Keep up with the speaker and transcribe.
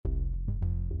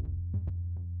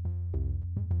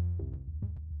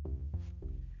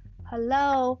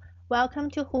Hello, welcome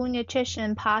to Who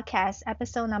Nutrition Podcast,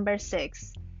 episode number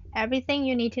 6. Everything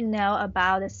you need to know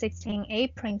about the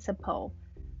 16-8 principle,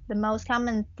 the most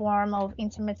common form of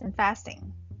intermittent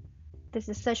fasting. This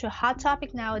is such a hot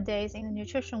topic nowadays in the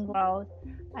nutrition world.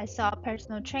 I saw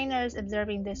personal trainers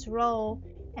observing this role,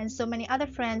 and so many other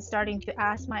friends starting to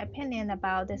ask my opinion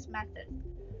about this method.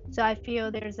 So I feel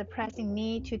there's a pressing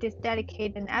need to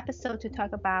dedicate an episode to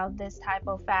talk about this type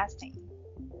of fasting.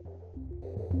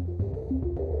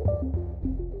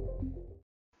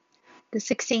 The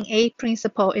 16-8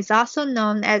 principle is also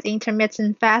known as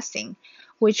intermittent fasting,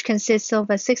 which consists of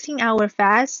a 16-hour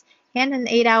fast and an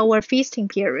 8-hour feasting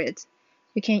period.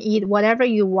 You can eat whatever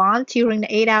you want during the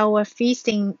 8-hour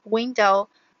feasting window,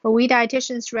 but we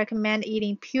dietitians recommend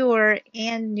eating pure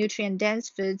and nutrient-dense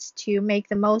foods to make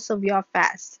the most of your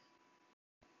fast.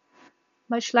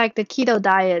 Much like the keto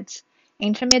diet,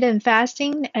 intermittent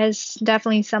fasting is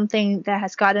definitely something that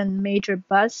has gotten major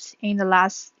buzz in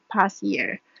the past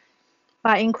year.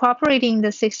 By incorporating the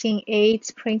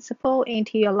 16-8 principle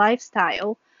into your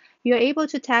lifestyle, you're able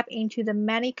to tap into the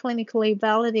many clinically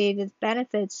validated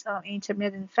benefits of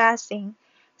intermittent fasting,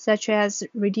 such as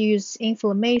reduced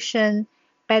inflammation,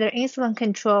 better insulin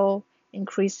control,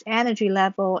 increased energy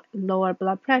level, lower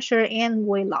blood pressure, and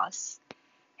weight loss.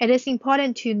 It is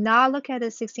important to not look at the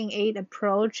 16-8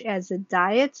 approach as a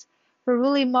diet, but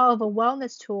really more of a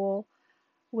wellness tool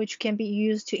which can be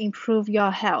used to improve your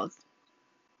health.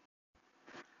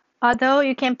 Although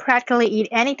you can practically eat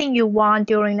anything you want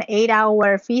during the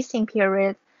 8-hour feasting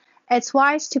period, it's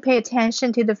wise to pay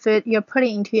attention to the food you're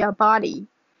putting into your body.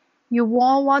 You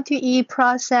won't want to eat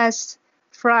processed,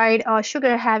 fried, or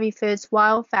sugar-heavy foods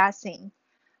while fasting.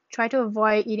 Try to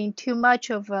avoid eating too much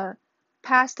of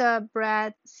pasta,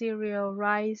 bread, cereal,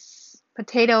 rice,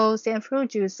 potatoes, and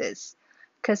fruit juices,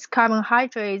 because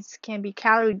carbohydrates can be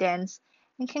calorie dense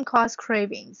and can cause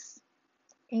cravings.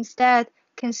 Instead,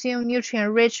 consume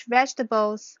nutrient-rich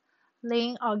vegetables,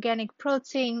 lean organic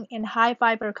protein, and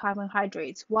high-fiber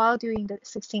carbohydrates while doing the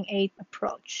 16-8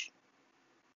 approach.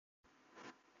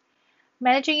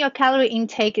 Managing your calorie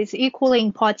intake is equally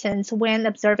important when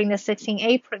observing the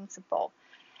 16-8 principle.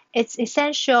 It's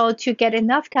essential to get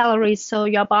enough calories so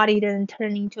your body doesn't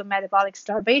turn into a metabolic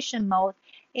starvation mode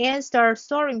and start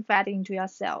storing fat into your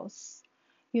cells.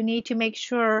 You need to make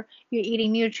sure you're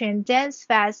eating nutrient-dense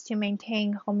fats to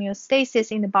maintain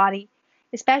homeostasis in the body,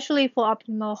 especially for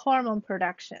optimal hormone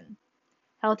production.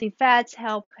 Healthy fats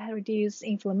help reduce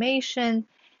inflammation,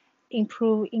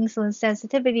 improve insulin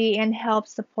sensitivity, and help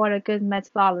support a good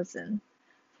metabolism.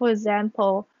 For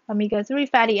example, omega-3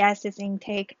 fatty acids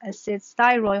intake assists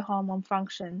thyroid hormone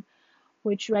function,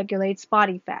 which regulates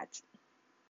body fat.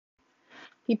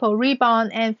 People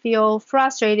rebound and feel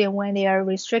frustrated when they are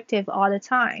restrictive all the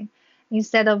time.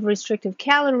 Instead of restrictive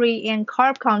calorie and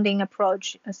carb counting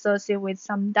approach associated with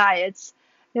some diets,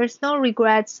 there's no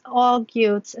regrets or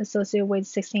guilt associated with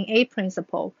 16-8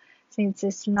 principle, since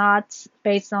it's not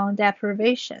based on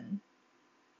deprivation.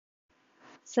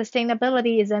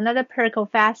 Sustainability is another perk of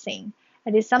fasting.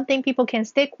 It is something people can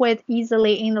stick with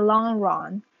easily in the long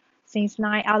run, since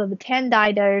 9 out of 10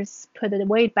 dieters put the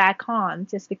weight back on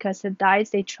just because the diets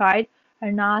they tried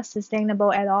are not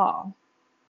sustainable at all.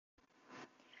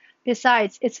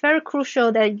 Besides, it's very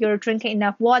crucial that you're drinking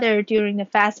enough water during the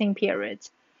fasting period.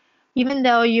 Even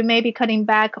though you may be cutting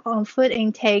back on food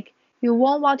intake, you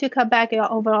won't want to cut back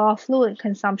your overall fluid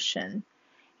consumption.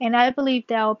 And I believe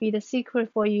that will be the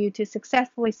secret for you to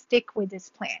successfully stick with this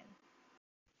plan.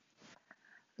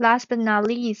 Last but not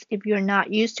least, if you're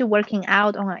not used to working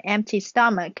out on an empty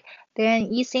stomach, then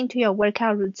ease into your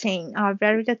workout routine or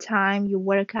vary the time you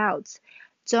work out.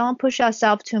 Don't push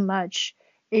yourself too much.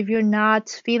 If you're not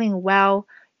feeling well,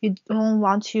 you don't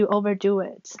want to overdo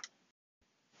it.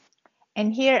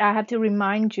 And here I have to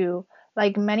remind you,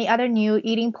 like many other new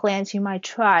eating plans you might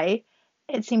try,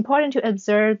 it's important to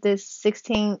observe this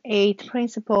 16-8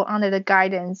 principle under the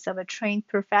guidance of a trained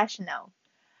professional.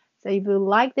 So if you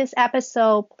like this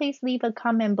episode, please leave a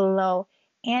comment below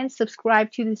and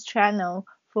subscribe to this channel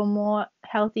for more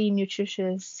healthy,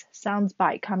 nutritious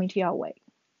soundbite coming to your way.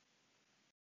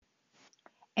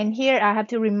 And here I have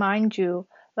to remind you,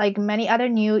 like many other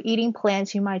new eating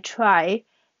plans you might try,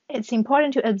 it's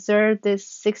important to observe this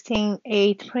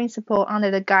 16-8 principle under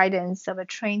the guidance of a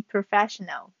trained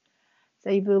professional.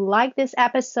 So if you like this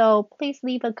episode, please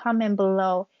leave a comment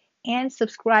below and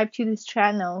subscribe to this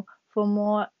channel for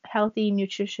more healthy,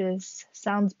 nutritious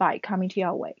soundbite coming to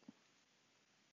your way.